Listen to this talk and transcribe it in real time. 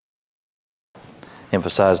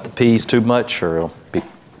emphasize the P's too much or it'll be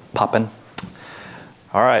popping.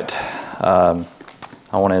 All right.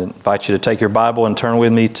 I want to invite you to take your Bible and turn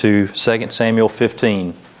with me to 2 Samuel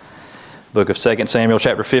 15. Book of 2 Samuel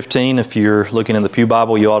chapter 15. If you're looking in the Pew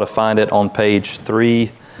Bible, you ought to find it on page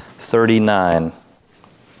 339.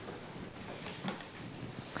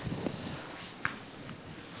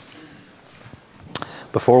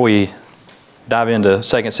 Before we dive into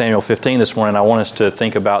 2 Samuel 15 this morning, I want us to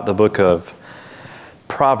think about the book of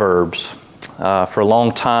Proverbs. For a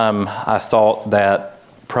long time, I thought that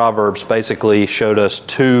Proverbs basically showed us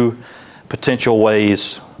two potential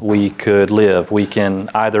ways we could live. We can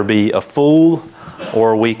either be a fool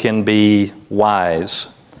or we can be wise.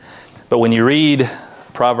 But when you read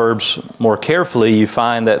Proverbs more carefully, you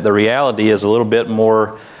find that the reality is a little bit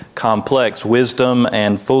more complex. Wisdom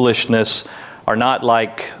and foolishness are not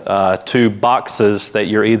like two boxes that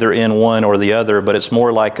you're either in one or the other, but it's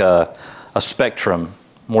more like a spectrum,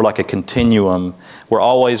 more like a continuum. We're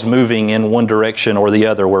always moving in one direction or the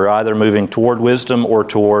other. We're either moving toward wisdom or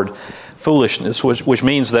toward foolishness, which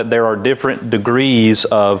means that there are different degrees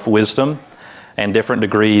of wisdom and different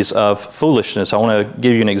degrees of foolishness. I want to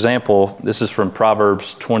give you an example. This is from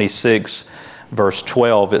Proverbs 26, verse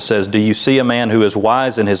 12. It says, "Do you see a man who is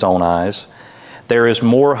wise in his own eyes? There is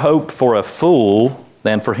more hope for a fool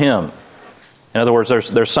than for him." In other words,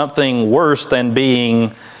 there's something worse than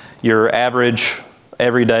being your average,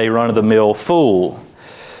 everyday, run-of-the-mill fool.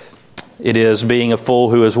 It is being a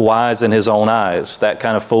fool who is wise in his own eyes. That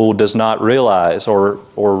kind of fool does not realize or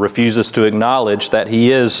refuses to acknowledge that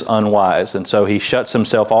he is unwise. And so he shuts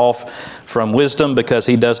himself off from wisdom because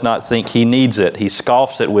he does not think he needs it. He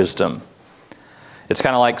scoffs at wisdom. It's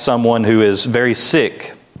kind of like someone who is very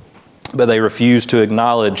sick, but they refuse to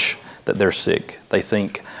acknowledge that they're sick. They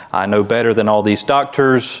think, I know better than all these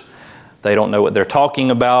doctors. They don't know what they're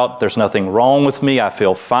talking about. There's nothing wrong with me. I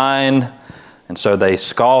feel fine. And so they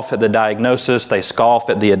scoff at the diagnosis. They scoff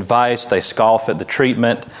at the advice. They scoff at the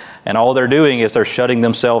treatment. And all they're doing is they're shutting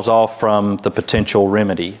themselves off from the potential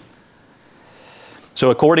remedy. So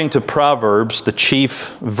according to Proverbs, the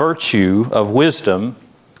chief virtue of wisdom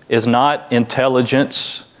is not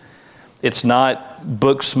intelligence. It's not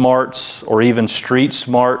book smarts or even street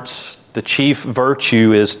smarts. The chief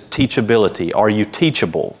virtue is teachability. Are you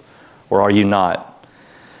teachable or are you not?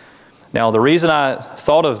 Now, the reason I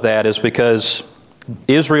thought of that is because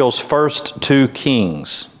Israel's first two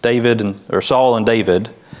kings, Saul and David,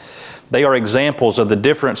 they are examples of the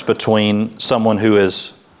difference between someone who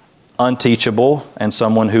is unteachable and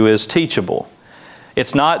someone who is teachable.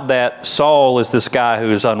 It's not that Saul is this guy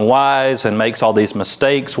who is unwise and makes all these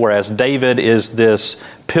mistakes, whereas David is this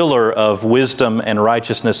pillar of wisdom and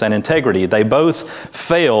righteousness and integrity. They both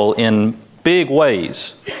fail in big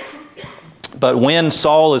ways. But when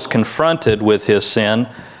Saul is confronted with his sin,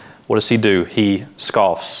 what does he do? He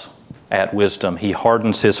scoffs at wisdom. He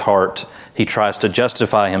hardens his heart. He tries to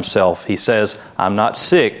justify himself. He says, I'm not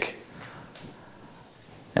sick.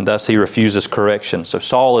 And thus he refuses correction. So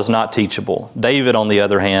Saul is not teachable. David, on the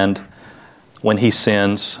other hand, when he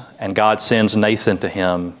sins and God sends Nathan to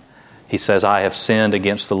him, he says, I have sinned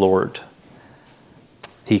against the Lord.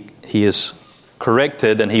 He is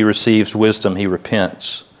corrected and he receives wisdom. He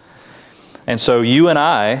repents. And so you and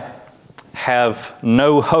I have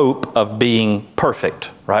no hope of being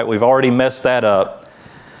perfect, right? We've already messed that up.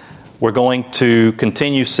 We're going to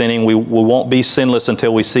continue sinning. We won't be sinless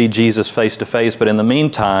until we see Jesus face to face. But in the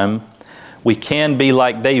meantime, we can be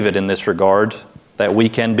like David in this regard, that we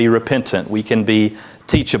can be repentant. We can be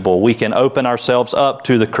teachable. We can open ourselves up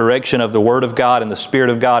to the correction of the Word of God and the Spirit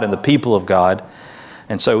of God and the people of God.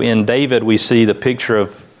 And so in David, we see the picture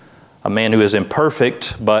of a man who is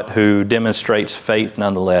imperfect, but who demonstrates faith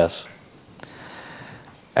nonetheless.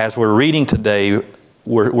 As we're reading today,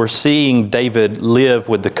 we're seeing David live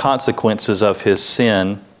with the consequences of his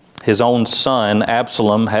sin. His own son,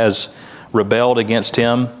 Absalom, has rebelled against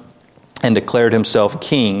him and declared himself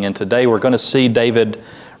king. And today we're going to see David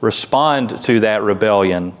respond to that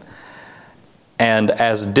rebellion. And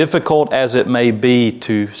as difficult as it may be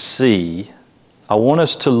to see, I want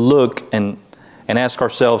us to look and ask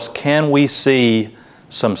ourselves, can we see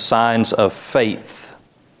some signs of faith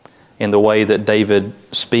in the way that David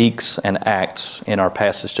speaks and acts in our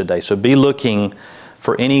passage today? So be looking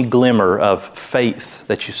for any glimmer of faith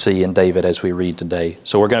that you see in David as we read today.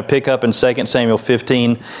 So we're going to pick up in 2 Samuel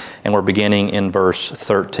 15, and we're beginning in verse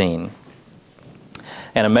 13.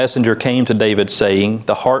 And a messenger came to David, saying,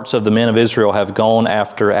 the hearts of the men of Israel have gone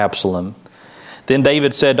after Absalom. Then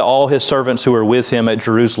David said to all his servants who were with him at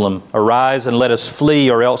Jerusalem, arise and let us flee,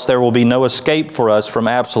 or else there will be no escape for us from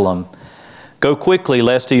Absalom. Go quickly,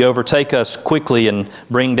 lest he overtake us quickly and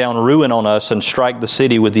bring down ruin on us and strike the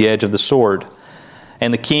city with the edge of the sword."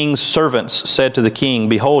 And the king's servants said to the king,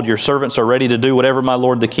 "Behold, your servants are ready to do whatever my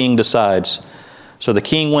lord the king decides." So the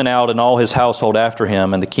king went out and all his household after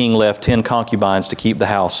him, and the king left 10 concubines to keep the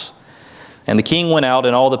house. And the king went out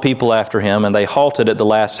and all the people after him, and they halted at the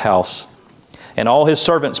last house. And all his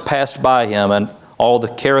servants passed by him, and all the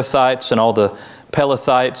Kerethites and all the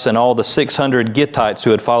Pelethites and all the 600 Gittites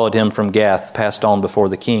who had followed him from Gath passed on before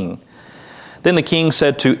the king. Then the king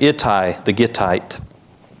said to Ittai the Gittite,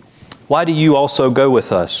 "Why do you also go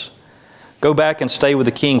with us? Go back and stay with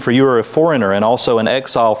the king, for you are a foreigner and also an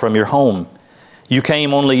exile from your home. You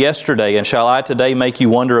came only yesterday, and shall I today make you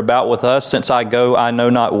wander about with us, since I go I know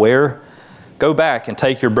not where? Go back and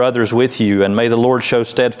take your brothers with you, and may the Lord show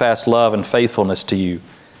steadfast love and faithfulness to you."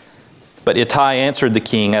 But Ittai answered the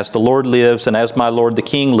king, "As the Lord lives, and as my lord the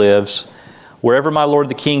king lives, wherever my lord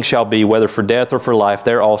the king shall be, whether for death or for life,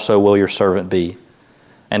 there also will your servant be."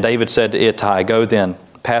 And David said to Ittai, "Go then,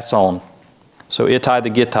 pass on." So Ittai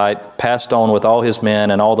the Gittite passed on with all his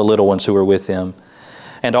men and all the little ones who were with him.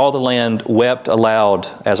 And all the land wept aloud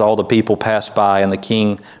as all the people passed by, and the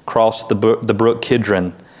king crossed the brook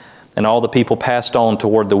Kidron, and all the people passed on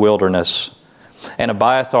toward the wilderness. And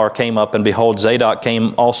Abiathar came up, and behold, Zadok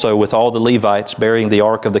came also with all the Levites, bearing the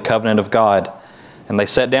ark of the covenant of God. And they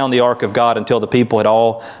set down the ark of God until the people had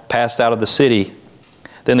all passed out of the city.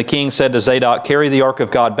 Then the king said to Zadok, "Carry the ark of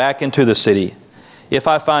God back into the city. If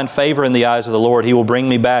I find favor in the eyes of the Lord, he will bring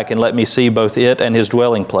me back and let me see both it and his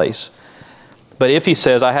dwelling place. But if he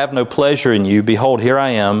says, 'I have no pleasure in you,' behold, here I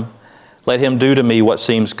am. Let him do to me what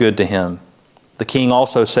seems good to him." The king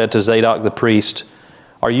also said to Zadok the priest,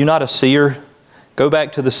 "Are you not a seer? Go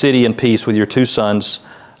back to the city in peace with your 2 sons,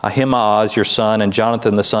 Ahimaaz your son, and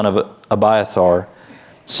Jonathan the son of Abiathar.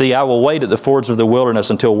 See, I will wait at the fords of the wilderness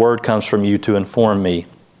until word comes from you to inform me."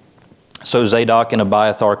 So Zadok and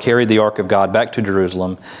Abiathar carried the ark of God back to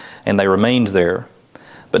Jerusalem, and they remained there.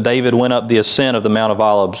 But David went up the ascent of the Mount of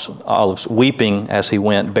Olives, weeping as he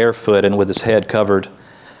went, barefoot and with his head covered.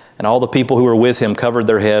 And all the people who were with him covered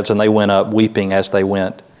their heads, and they went up, weeping as they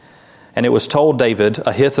went. And it was told David,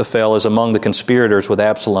 "Ahithophel is among the conspirators with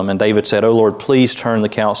Absalom." And David said, "O Lord, please turn the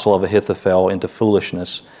counsel of Ahithophel into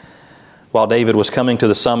foolishness." While David was coming to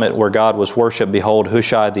the summit where God was worshipped, behold,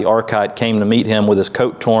 Hushai the Archite came to meet him with his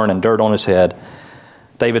coat torn and dirt on his head.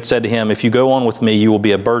 David said to him, "If you go on with me, you will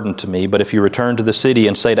be a burden to me. But if you return to the city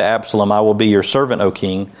and say to Absalom, 'I will be your servant, O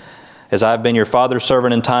king, as I have been your father's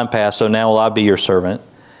servant in time past, so now will I be your servant,'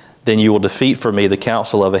 then you will defeat for me the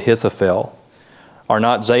counsel of Ahithophel. Are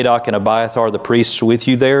not Zadok and Abiathar the priests with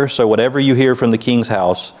you there? So whatever you hear from the king's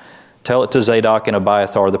house, tell it to Zadok and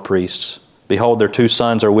Abiathar the priests. Behold, their 2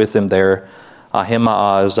 sons are with them there,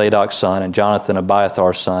 Ahimaaz, Zadok's son, and Jonathan,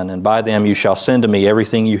 Abiathar's son. And by them you shall send to me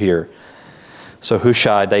everything you hear." So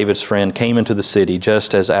Hushai, David's friend, came into the city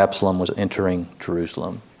just as Absalom was entering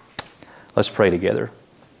Jerusalem. Let's pray together.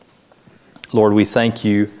 Lord, we thank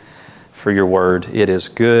you for your word. It is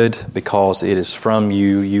good because it is from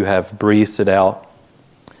you. You have breathed it out.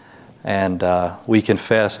 And we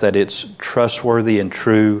confess that it's trustworthy and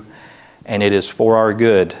true, and it is for our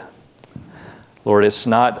good. Lord, it's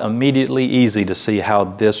not immediately easy to see how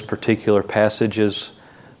this particular passage is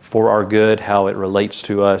for our good, how it relates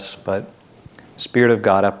to us, but Spirit of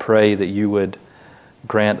God, I pray that you would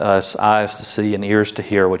grant us eyes to see and ears to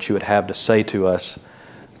hear what you would have to say to us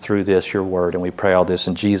through this, your word. And we pray all this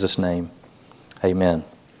in Jesus' name. Amen.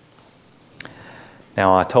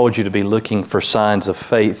 Now, I told you to be looking for signs of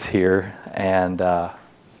faith here, and I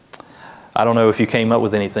don't know if you came up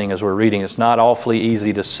with anything as we're reading. It's not awfully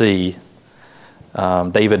easy to see.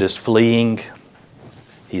 David is fleeing.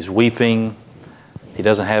 He's weeping. He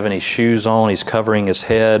doesn't have any shoes on. He's covering his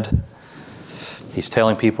head. He's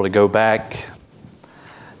telling people to go back.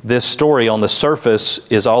 This story on the surface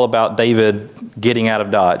is all about David getting out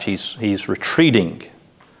of Dodge. He's retreating.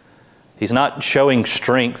 He's not showing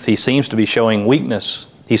strength. He seems to be showing weakness.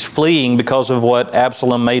 He's fleeing because of what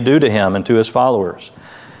Absalom may do to him and to his followers.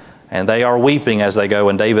 And they are weeping as they go,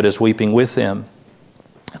 and David is weeping with them.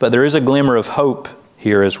 But there is a glimmer of hope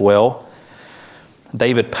here as well.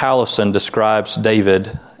 David Powlison describes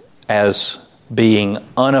David as being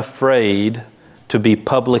unafraid to be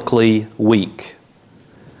publicly weak.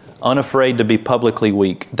 Unafraid to be publicly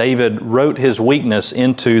weak. David wrote his weakness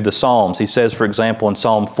into the Psalms. He says, for example, in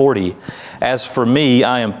Psalm 40, "As for me,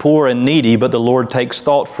 I am poor and needy, but the Lord takes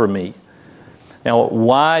thought for me." Now,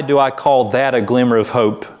 why do I call that a glimmer of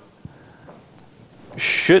hope?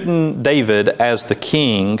 Shouldn't David, as the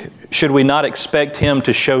king, should we not expect him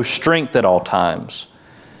to show strength at all times?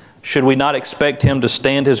 Should we not expect him to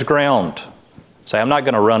stand his ground? Say, I'm not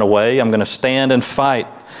going to run away. I'm going to stand and fight.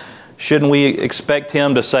 Shouldn't we expect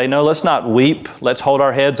him to say, no, let's not weep. Let's hold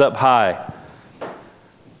our heads up high.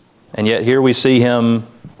 And yet here we see him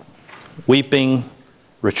weeping,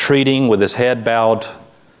 retreating with his head bowed,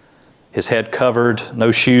 his head covered,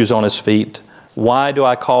 no shoes on his feet. Why do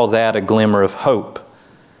I call that a glimmer of hope?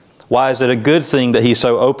 Why is it a good thing that he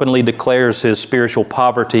so openly declares his spiritual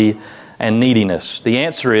poverty and neediness? The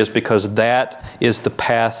answer is because that is the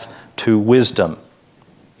path to wisdom.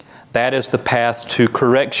 That is the path to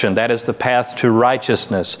correction. That is the path to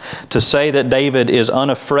righteousness. To say that David is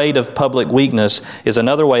unafraid of public weakness is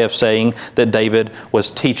another way of saying that David was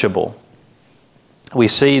teachable. We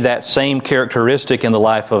see that same characteristic in the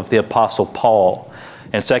life of the Apostle Paul.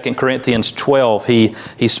 In 2 Corinthians 12,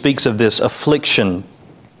 he speaks of this affliction.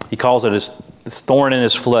 He calls it his thorn in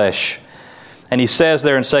his flesh. And he says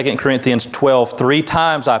there in 2 Corinthians 12, 3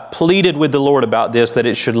 times I pleaded with the Lord about this, that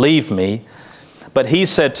it should leave me. But he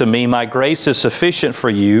said to me, my grace is sufficient for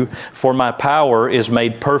you, for my power is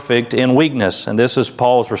made perfect in weakness. And this is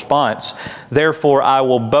Paul's response. Therefore I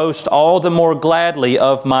will boast all the more gladly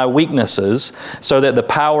of my weaknesses, so that the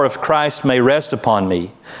power of Christ may rest upon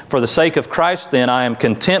me. For the sake of Christ, then, I am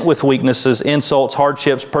content with weaknesses, insults,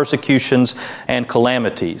 hardships, persecutions, and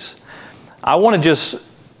calamities. I want to just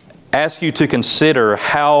ask you to consider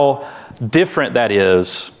how different that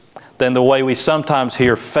is than the way we sometimes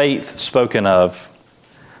hear faith spoken of.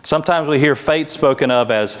 Sometimes we hear faith spoken of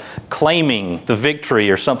as claiming the victory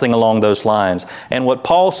or something along those lines. And what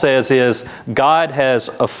Paul says is, God has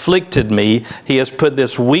afflicted me. He has put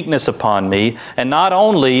this weakness upon me. And not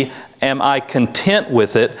only am I content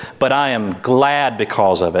with it, but I am glad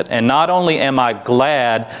because of it. And not only am I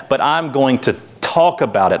glad, but I'm going to talk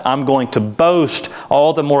about it. I'm going to boast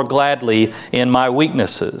all the more gladly in my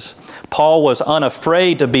weaknesses. Paul was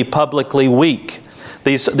unafraid to be publicly weak.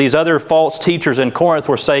 These other false teachers in Corinth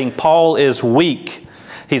were saying Paul is weak.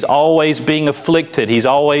 He's always being afflicted. He's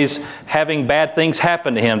always having bad things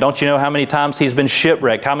happen to him. Don't you know how many times he's been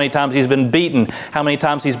shipwrecked? How many times he's been beaten? How many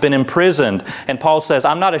times he's been imprisoned? And Paul says,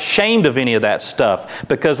 I'm not ashamed of any of that stuff,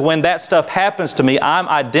 because when that stuff happens to me, I'm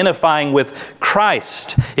identifying with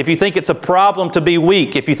Christ. If you think it's a problem to be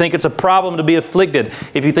weak, if you think it's a problem to be afflicted,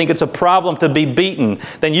 if you think it's a problem to be beaten,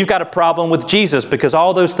 then you've got a problem with Jesus, because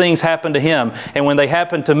all those things happen to him. And when they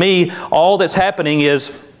happen to me, all that's happening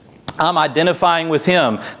is I'm identifying with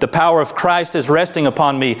him. The power of Christ is resting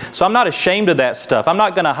upon me. So I'm not ashamed of that stuff. I'm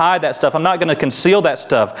not going to hide that stuff. I'm not going to conceal that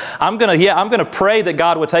stuff. I'm going to pray that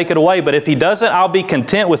God would take it away. But if he doesn't, I'll be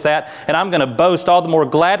content with that. And I'm going to boast all the more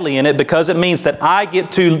gladly in it, because it means that I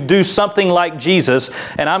get to do something like Jesus.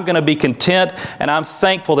 And I'm going to be content. And I'm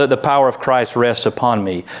thankful that the power of Christ rests upon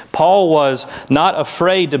me. Paul was not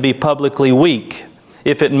afraid to be publicly weak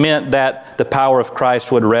if it meant that the power of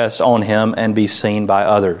Christ would rest on him and be seen by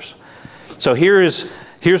others. So here's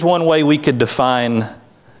one way we could define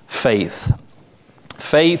faith.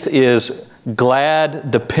 Faith is glad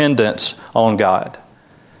dependence on God.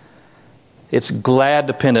 It's glad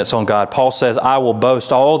dependence on God. Paul says, I will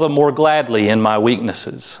boast all the more gladly in my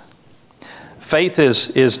weaknesses. Faith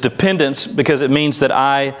is dependence because it means that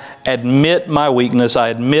I admit my weakness, I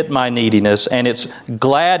admit my neediness, and it's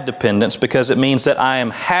glad dependence because it means that I am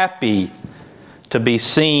happy to be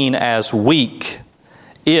seen as weak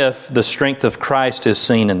if the strength of Christ is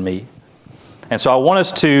seen in me. And so I want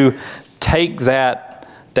us to take that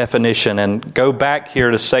definition and go back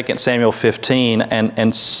here to 2 Samuel 15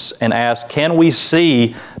 and ask, can we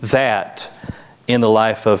see that in the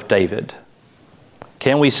life of David?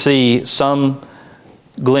 Can we see some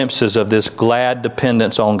glimpses of this glad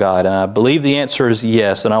dependence on God? And I believe the answer is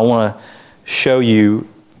yes. And I want to show you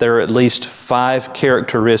there are at least 5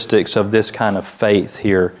 characteristics of this kind of faith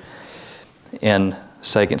here in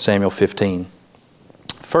 2 Samuel 15.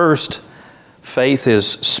 First, faith is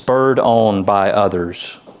spurred on by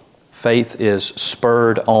others. Faith is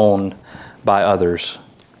spurred on by others.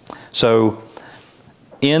 So,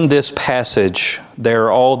 in this passage, there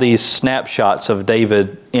are all these snapshots of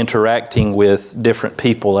David interacting with different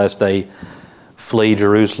people as they flee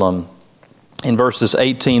Jerusalem. In verses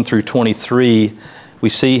 18 through 23, we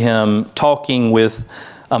see him talking with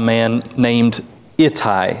a man named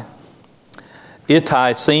Ittai.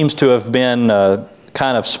 Ittai seems to have been a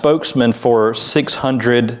kind of spokesman for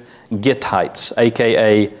 600 Gittites,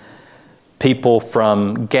 a.k.a. people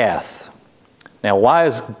from Gath. Now, why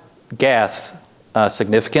is Gath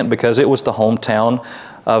significant? Because it was the hometown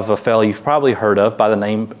of a fellow you've probably heard of by the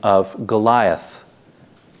name of Goliath.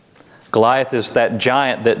 Goliath is that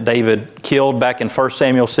giant that David killed back in 1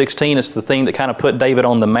 Samuel 16. It's the thing that kind of put David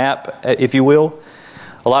on the map, if you will.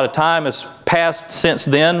 A lot of time has passed since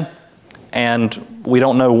then, and we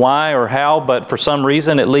don't know why or how, but for some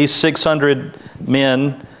reason at least 600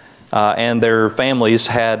 men and their families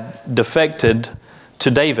had defected to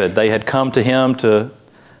David. They had come to him to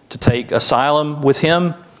take asylum with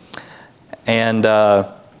him. And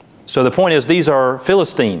so the point is, these are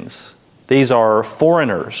Philistines. These are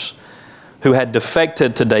foreigners who had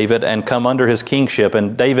defected to David and come under his kingship.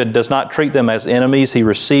 And David does not treat them as enemies. He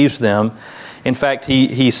receives them. In fact,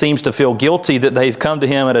 he seems to feel guilty that they've come to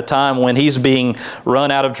him at a time when he's being run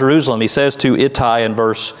out of Jerusalem. He says to Ittai in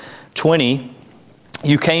verse 20,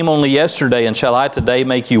 "You came only yesterday, and shall I today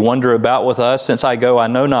make you wander about with us? Since I go, I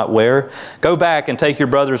know not where. Go back and take your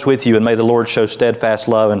brothers with you, and may the Lord show steadfast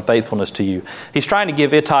love and faithfulness to you." He's trying to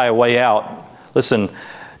give Ittai a way out. Listen,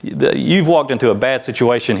 you've walked into a bad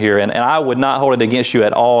situation here, and I would not hold it against you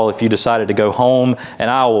at all if you decided to go home, and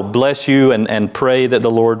I will bless you and pray that the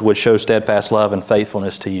Lord would show steadfast love and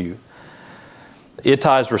faithfulness to you.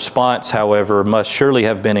 Ittai's response, however, must surely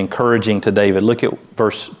have been encouraging to David. Look at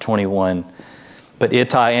verse 21. "But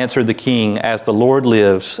Ittai answered the king, As the Lord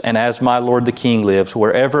lives, and as my lord the king lives,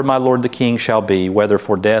 wherever my lord the king shall be, whether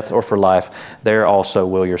for death or for life, there also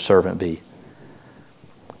will your servant be."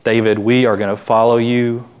 David, we are going to follow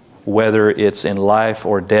you. Whether it's in life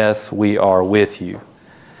or death, we are with you.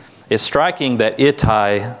 It's striking that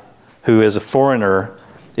Ittai, who is a foreigner,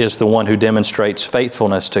 is the one who demonstrates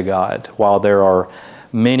faithfulness to God, while there are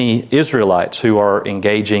many Israelites who are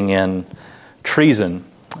engaging in treason.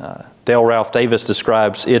 Dale Ralph Davis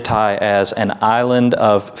describes Ittai as an island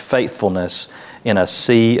of faithfulness in a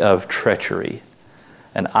sea of treachery.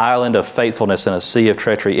 An island of faithfulness in a sea of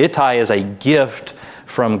treachery. Ittai is a gift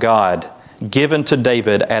from God, given to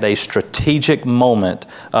David at a strategic moment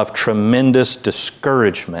of tremendous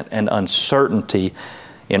discouragement and uncertainty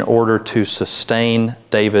in order to sustain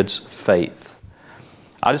David's faith.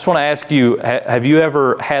 I just want to ask you, have you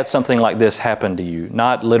ever had something like this happen to you?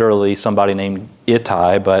 Not literally somebody named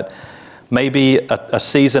Ittai, but maybe a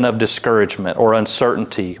season of discouragement or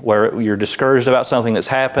uncertainty where you're discouraged about something that's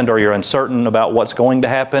happened, or you're uncertain about what's going to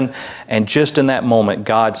happen, and just in that moment,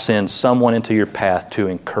 God sends someone into your path to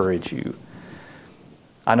encourage you.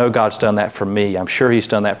 I know God's done that for me. I'm sure He's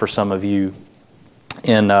done that for some of you.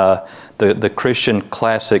 In the Christian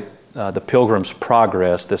classic, The Pilgrim's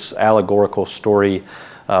Progress, this allegorical story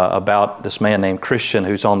about this man named Christian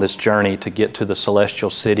who's on this journey to get to the celestial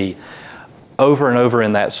city. Over and over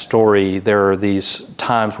in that story, there are these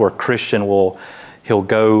times where Christian he'll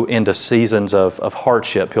go into seasons of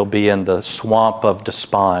hardship. He'll be in the swamp of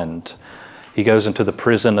despond. He goes into the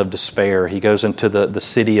prison of despair. He goes into the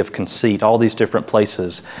city of conceit, all these different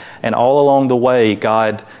places. And all along the way,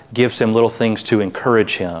 God gives him little things to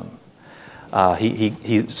encourage him.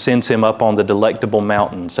 He sends him up on the Delectable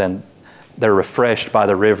Mountains, and they're refreshed by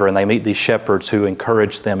the river, and they meet these shepherds who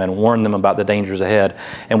encourage them and warn them about the dangers ahead.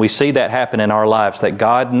 And we see that happen in our lives, that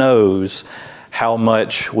God knows how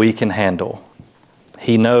much we can handle.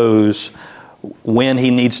 He knows when He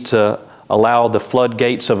needs to allow the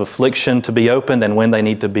floodgates of affliction to be opened and when they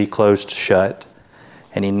need to be closed shut.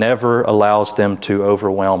 And He never allows them to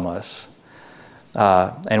overwhelm us.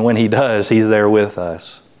 And when He does, He's there with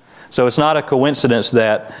us. So it's not a coincidence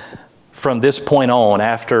that from this point on,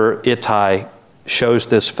 after Ittai shows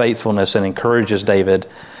this faithfulness and encourages David,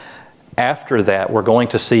 after that, we're going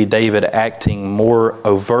to see David acting more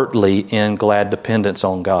overtly in glad dependence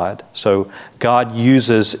on God. So God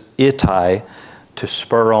uses Ittai to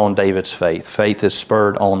spur on David's faith. Faith is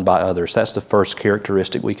spurred on by others. That's the first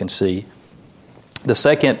characteristic we can see. The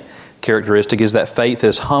second characteristic is that faith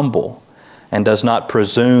is humble and does not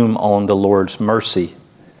presume on the Lord's mercy.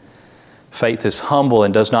 Faith is humble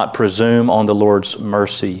and does not presume on the Lord's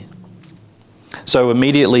mercy. So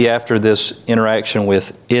immediately after this interaction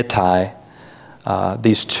with Ittai,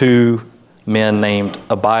 these two men named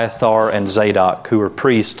Abiathar and Zadok, who are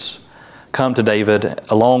priests, come to David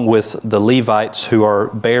along with the Levites who are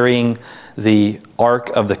bearing the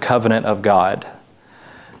Ark of the Covenant of God.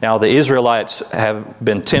 Now the Israelites have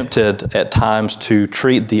been tempted at times to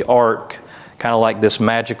treat the Ark kind of like this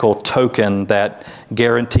magical token that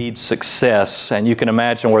guaranteed success. And you can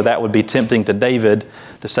imagine where that would be tempting to David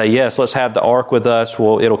to say, yes, let's have the ark with us.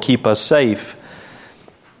 Well, it'll keep us safe.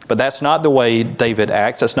 But that's not the way David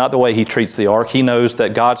acts. That's not the way he treats the ark. He knows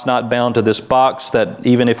that God's not bound to this box, that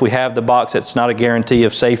even if we have the box, it's not a guarantee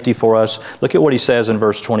of safety for us. Look at what he says in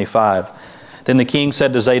verse 25. Then the king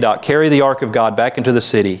said to Zadok, "Carry the ark of God back into the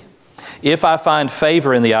city. If I find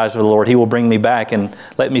favor in the eyes of the Lord, He will bring me back and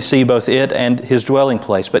let me see both it and His dwelling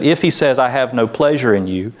place. But if He says, I have no pleasure in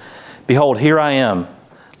you, behold, here I am.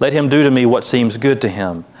 Let Him do to me what seems good to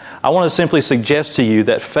Him." I want to simply suggest to you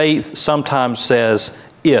that faith sometimes says,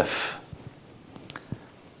 if.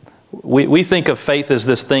 We think of faith as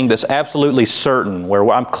this thing that's absolutely certain, where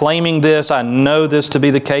I'm claiming this, I know this to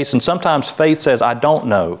be the case, and sometimes faith says, I don't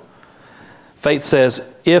know. Faith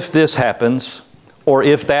says, if this happens, or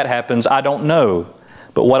if that happens, I don't know.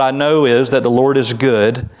 But what I know is that the Lord is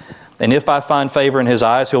good, and if I find favor in His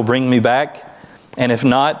eyes, He'll bring me back, and if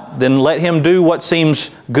not, then let Him do what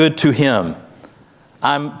seems good to Him.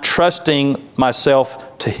 I'm trusting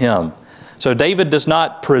myself to Him. So David does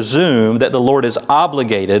not presume that the Lord is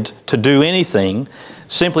obligated to do anything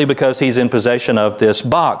simply because he's in possession of this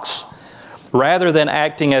box. Rather than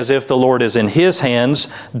acting as if the Lord is in his hands,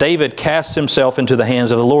 David casts himself into the hands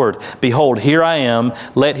of the Lord. Behold, here I am,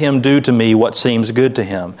 let Him do to me what seems good to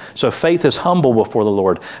Him. So faith is humble before the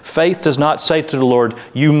Lord. Faith does not say to the Lord,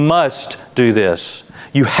 you must do this.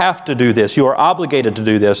 You have to do this. You are obligated to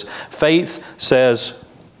do this. Faith says,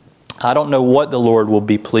 I don't know what the Lord will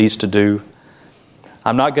be pleased to do.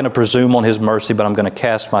 I'm not going to presume on His mercy, but I'm going to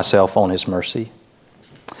cast myself on His mercy.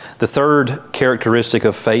 The third characteristic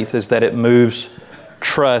of faith is that it moves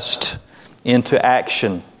trust into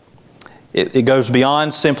action. It goes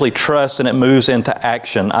beyond simply trust and it moves into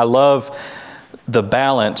action. I love the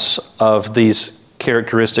balance of these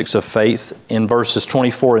characteristics of faith. In verses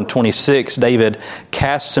 24 and 26, David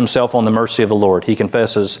casts himself on the mercy of the Lord. He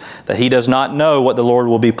confesses that he does not know what the Lord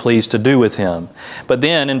will be pleased to do with him. But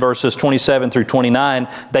then in verses 27 through 29,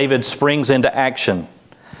 David springs into action.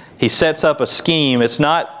 He sets up a scheme. It's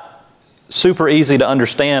not super easy to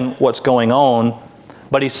understand what's going on,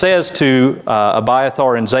 but he says to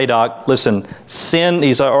Abiathar and Zadok, listen,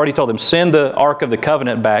 he's already told them, send the Ark of the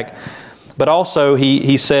Covenant back. But also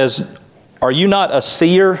he says, are you not a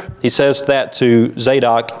seer? He says that to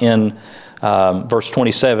Zadok in verse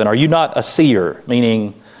 27. Are you not a seer?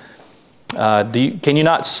 Meaning, can you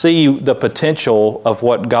not see the potential of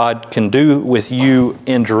what God can do with you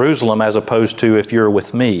in Jerusalem as opposed to if you're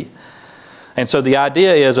with me? And so the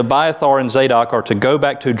idea is Abiathar and Zadok are to go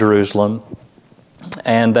back to Jerusalem,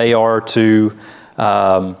 and they are to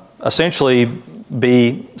essentially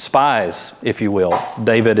be spies, if you will.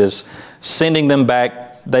 David is sending them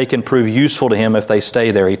back. They can prove useful to him if they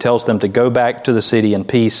stay there. He tells them to go back to the city in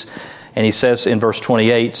peace. And he says in verse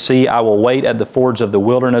 28, see, I will wait at the fords of the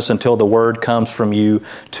wilderness until the word comes from you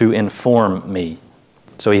to inform me.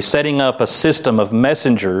 So he's setting up a system of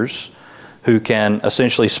messengers who can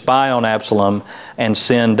essentially spy on Absalom and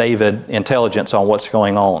send David intelligence on what's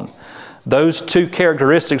going on. Those two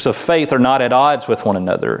characteristics of faith are not at odds with one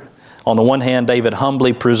another. On the one hand, David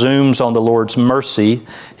humbly presumes on the Lord's mercy.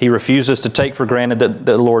 He refuses to take for granted that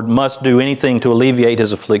the Lord must do anything to alleviate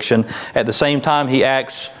his affliction. At the same time, he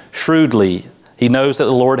acts shrewdly. He knows that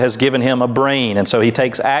the Lord has given him a brain, and so he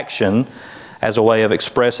takes action as a way of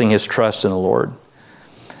expressing his trust in the Lord.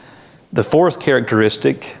 The fourth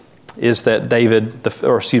characteristic is that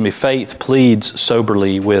faith pleads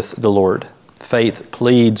soberly with the Lord. Faith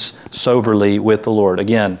pleads soberly with the Lord.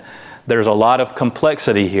 Again, there's a lot of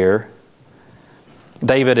complexity here.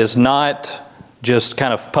 David is not just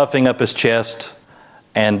kind of puffing up his chest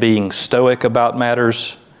and being stoic about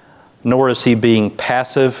matters, nor is he being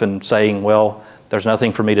passive and saying, well, there's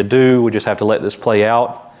nothing for me to do, we just have to let this play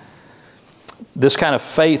out. This kind of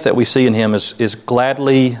faith that we see in him is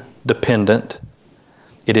gladly dependent.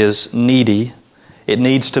 It is needy. It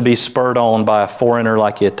needs to be spurred on by a foreigner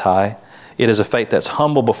like Ittai. It is a faith that's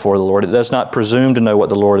humble before the Lord. It does not presume to know what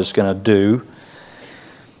the Lord is going to do.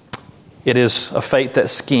 It is a faith that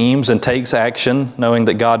schemes and takes action, knowing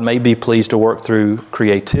that God may be pleased to work through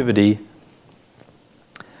creativity.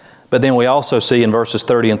 But then we also see in verses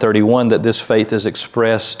 30 and 31 that this faith is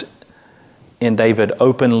expressed in David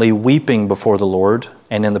openly weeping before the Lord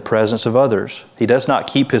and in the presence of others. He does not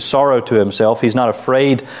keep his sorrow to himself. He's not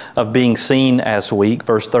afraid of being seen as weak.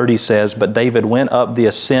 Verse 30 says, but David went up the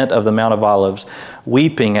ascent of the Mount of Olives,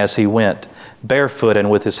 weeping as he went, barefoot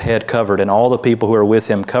and with his head covered. And all the people who were with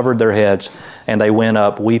him covered their heads, and they went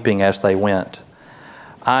up weeping as they went.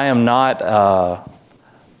 I am not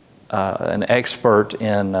an expert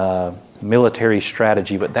in military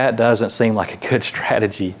strategy, but that doesn't seem like a good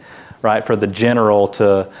strategy, right, for the general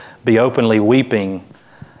to be openly weeping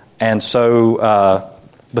and so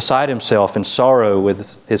beside himself in sorrow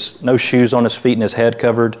with his no shoes on his feet and his head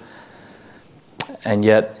covered. And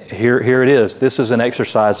yet here it is. This is an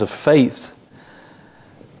exercise of faith.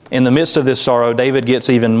 In the midst of this sorrow, David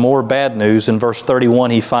gets even more bad news. In verse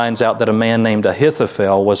 31, he finds out that a man named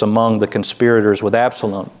Ahithophel was among the conspirators with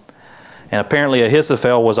Absalom. And apparently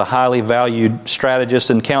Ahithophel was a highly valued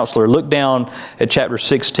strategist and counselor. Look down at chapter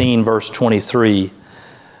 16, verse 23.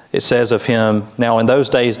 It says of him, now in those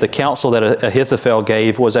days the counsel that Ahithophel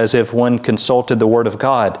gave was as if one consulted the word of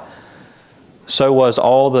God. so was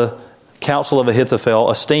all the counsel of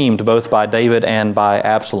Ahithophel esteemed both by David and by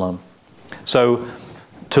Absalom. So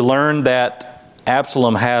to learn that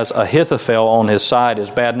Absalom has Ahithophel on his side is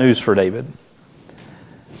bad news for David.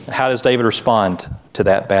 How does David respond to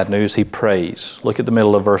that bad news? He prays. Look at the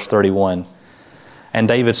middle of verse 31. And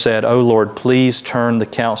David said, "O Lord, please turn the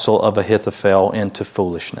counsel of Ahithophel into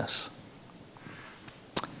foolishness."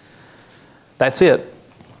 That's it.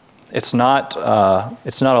 It's not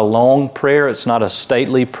a long prayer. It's not a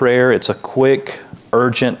stately prayer. It's a quick,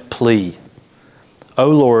 urgent plea. "O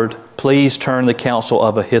Lord, please turn the counsel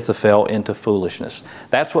of Ahithophel into foolishness."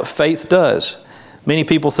 That's what faith does. Many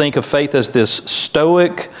people think of faith as this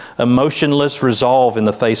stoic, emotionless resolve in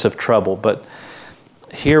the face of trouble. But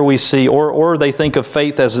here we see, or they think of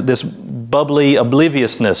faith as this bubbly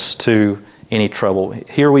obliviousness to any trouble.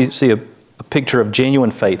 Here we see a picture of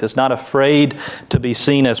genuine faith. It's not afraid to be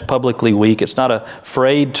seen as publicly weak. It's not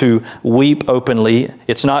afraid to weep openly.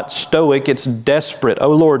 It's not stoic. It's desperate. "Oh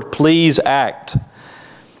Lord, please act."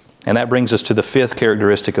 And that brings us to the fifth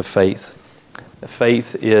characteristic of faith.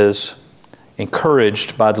 Faith is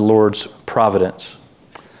encouraged by the Lord's providence.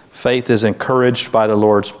 Faith is encouraged by the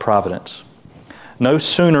Lord's providence. No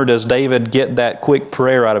sooner does David get that quick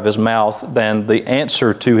prayer out of his mouth than the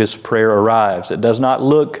answer to his prayer arrives. It does not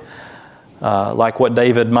look like what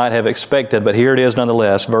David might have expected, but here it is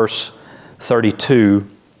nonetheless. Verse 32,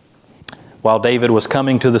 while David was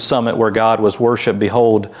coming to the summit where God was worshipped,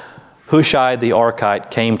 behold, Hushai the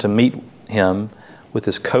Archite came to meet him with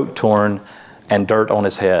his coat torn and dirt on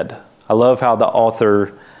his head. I love how the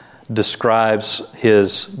author describes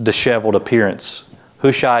his disheveled appearance.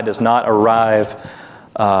 Hushai does not arrive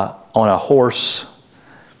on a horse.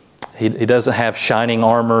 He doesn't have shining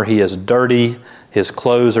armor. He is dirty. His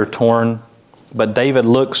clothes are torn. But David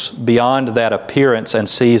looks beyond that appearance and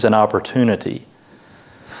sees an opportunity.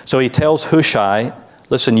 So he tells Hushai,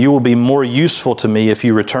 "Listen, you will be more useful to me if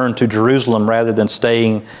you return to Jerusalem rather than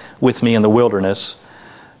staying with me in the wilderness."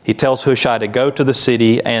 He tells Hushai to go to the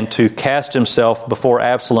city and to cast himself before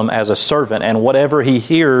Absalom as a servant. And whatever he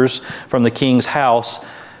hears from the king's house,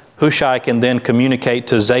 Hushai can then communicate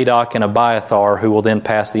to Zadok and Abiathar, who will then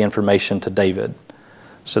pass the information to David.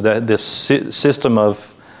 So that this system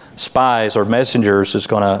of spies or messengers is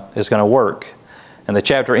going to work. And the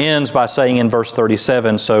chapter ends by saying in verse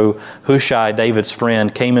 37, "So Hushai, David's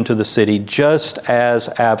friend, came into the city just as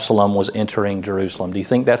Absalom was entering Jerusalem." Do you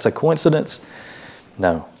think that's a coincidence?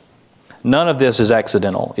 No. None of this is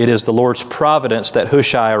accidental. It is the Lord's providence that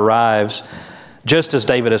Hushai arrives just as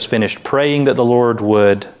David has finished praying that the Lord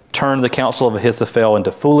would turn the counsel of Ahithophel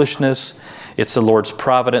into foolishness. It's the Lord's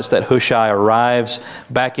providence that Hushai arrives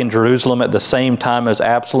back in Jerusalem at the same time as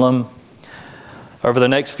Absalom. Over the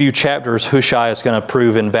next few chapters, Hushai is going to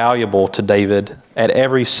prove invaluable to David at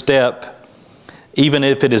every step. Even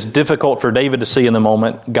if it is difficult for David to see in the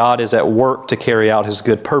moment, God is at work to carry out his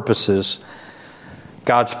good purposes.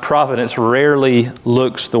 God's providence rarely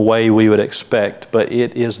looks the way we would expect, but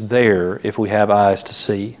it is there if we have eyes to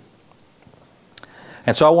see.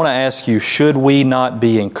 And so I want to ask you, should we not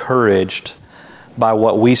be encouraged by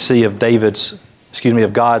what we see of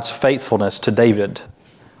God's faithfulness to David?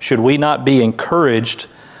 Should we not be encouraged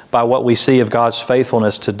by what we see of God's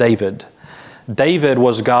faithfulness to David? David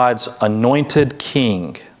was God's anointed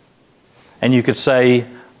king. And you could say,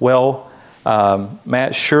 well,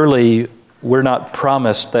 Matt, surely we're not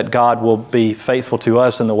promised that God will be faithful to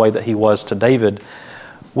us in the way that he was to David.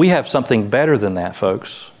 We have something better than that,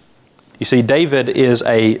 folks. You see, David is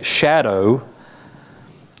a shadow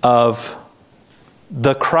of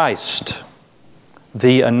the Christ,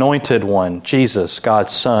 the anointed one, Jesus,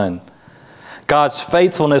 God's Son. God's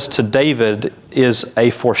faithfulness to David is a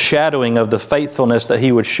foreshadowing of the faithfulness that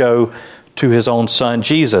he would show to his own Son,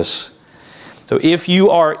 Jesus. So if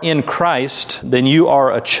you are in Christ, then you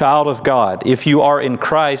are a child of God. If you are in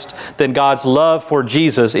Christ, then God's love for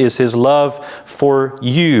Jesus is his love for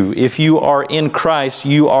you. If you are in Christ,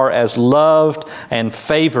 you are as loved and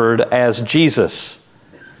favored as Jesus.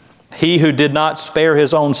 He who did not spare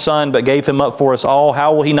his own Son, but gave him up for us all,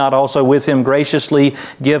 how will he not also with him graciously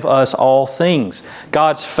give us all things?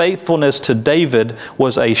 God's faithfulness to David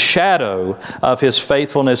was a shadow of his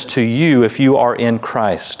faithfulness to you if you are in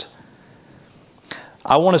Christ.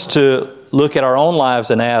 I want us to look at our own lives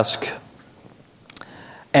and ask,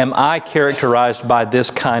 am I characterized by this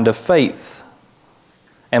kind of faith?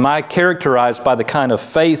 Am I characterized by the kind of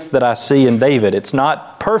faith that I see in David? It's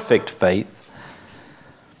not perfect faith,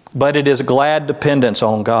 but it is glad dependence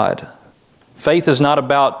on God. Faith is not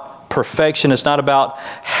about perfection. It's not about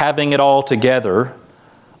having it all together.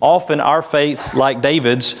 Often our faith, like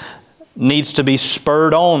David's, needs to be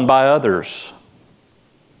spurred on by others.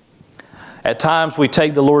 At times we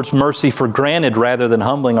take the Lord's mercy for granted rather than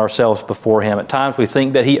humbling ourselves before Him. At times we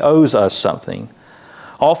think that He owes us something.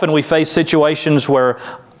 Often we face situations where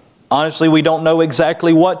honestly we don't know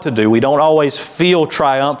exactly what to do. We don't always feel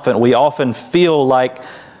triumphant. We often feel like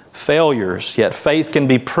failures. Yet faith can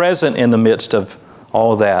be present in the midst of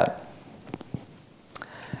all that.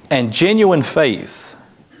 And genuine faith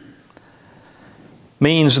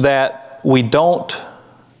means that we don't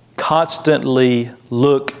constantly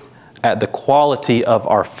look at the quality of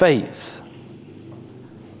our faith.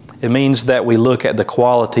 It means that we look at the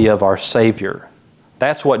quality of our Savior.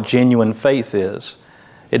 That's what genuine faith is.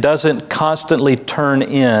 It doesn't constantly turn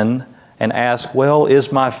in and ask, well,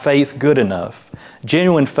 is my faith good enough?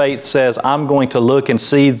 Genuine faith says, I'm going to look and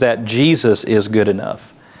see that Jesus is good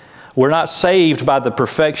enough. We're not saved by the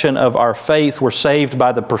perfection of our faith. We're saved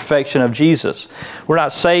by the perfection of Jesus. We're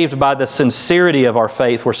not saved by the sincerity of our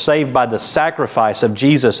faith. We're saved by the sacrifice of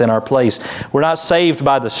Jesus in our place. We're not saved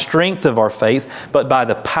by the strength of our faith, but by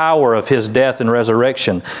the power of His death and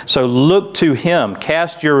resurrection. So look to Him.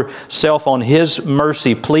 Cast yourself on His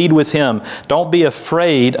mercy. Plead with Him. Don't be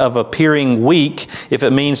afraid of appearing weak if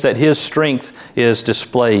it means that His strength is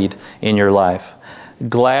displayed in your life.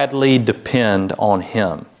 Gladly depend on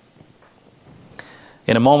Him.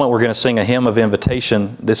 In a moment, we're going to sing a hymn of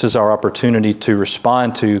invitation. This is our opportunity to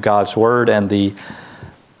respond to God's Word, and the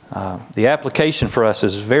application for us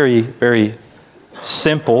is very, very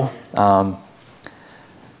simple. When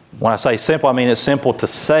I say simple, I mean it's simple to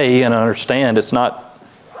say and understand. It's not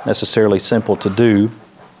necessarily simple to do.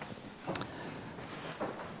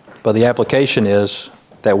 But the application is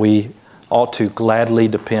that we ought to gladly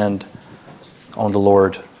depend on the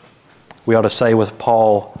Lord. We ought to say with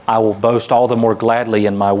Paul, I will boast all the more gladly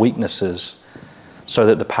in my weaknesses, so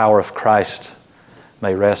that the power of Christ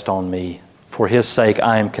may rest on me. For His sake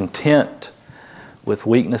I am content with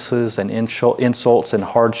weaknesses and insults and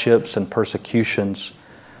hardships and persecutions.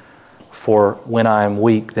 For when I am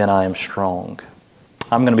weak, then I am strong.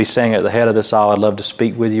 I'm going to be standing at the head of this aisle. I'd love to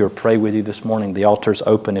speak with you or pray with you this morning. The altar's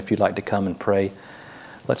open if you'd like to come and pray.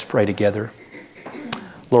 Let's pray together.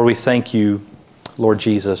 Lord, we thank You, Lord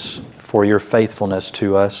Jesus, for Your faithfulness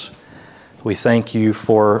to us. We thank You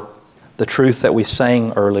for the truth that we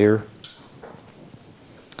sang earlier,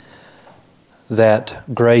 that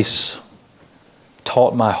grace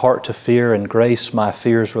taught my heart to fear, and grace my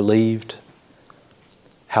fears relieved.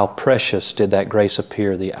 How precious did that grace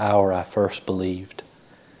appear the hour I first believed.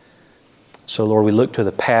 So Lord, we look to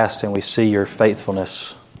the past and we see Your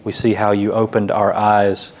faithfulness. We see how You opened our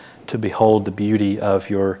eyes to behold the beauty of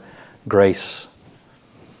Your grace.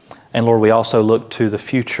 And Lord, we also look to the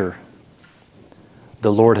future.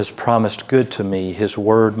 The Lord has promised good to me. His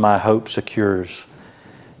word my hope secures.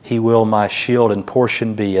 He will my shield and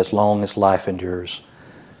portion be as long as life endures.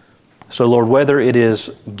 So Lord, whether it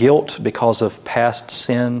is guilt because of past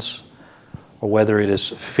sins or whether it is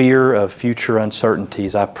fear of future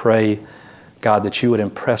uncertainties, I pray, God, that You would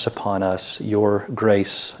impress upon us Your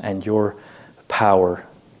grace and Your power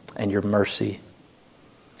and Your mercy.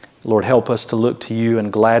 Lord, help us to look to You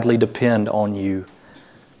and gladly depend on You.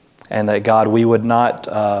 And that, God, we would not,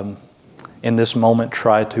 in this moment,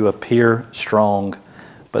 try to appear strong,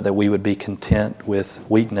 but that we would be content with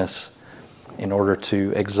weakness in order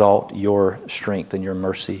to exalt Your strength and Your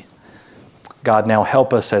mercy. God, now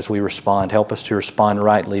help us as we respond. Help us to respond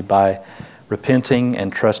rightly by repenting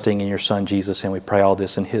and trusting in Your Son, Jesus. And we pray all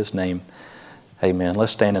this in His name. Amen.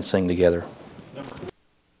 Let's stand and sing together.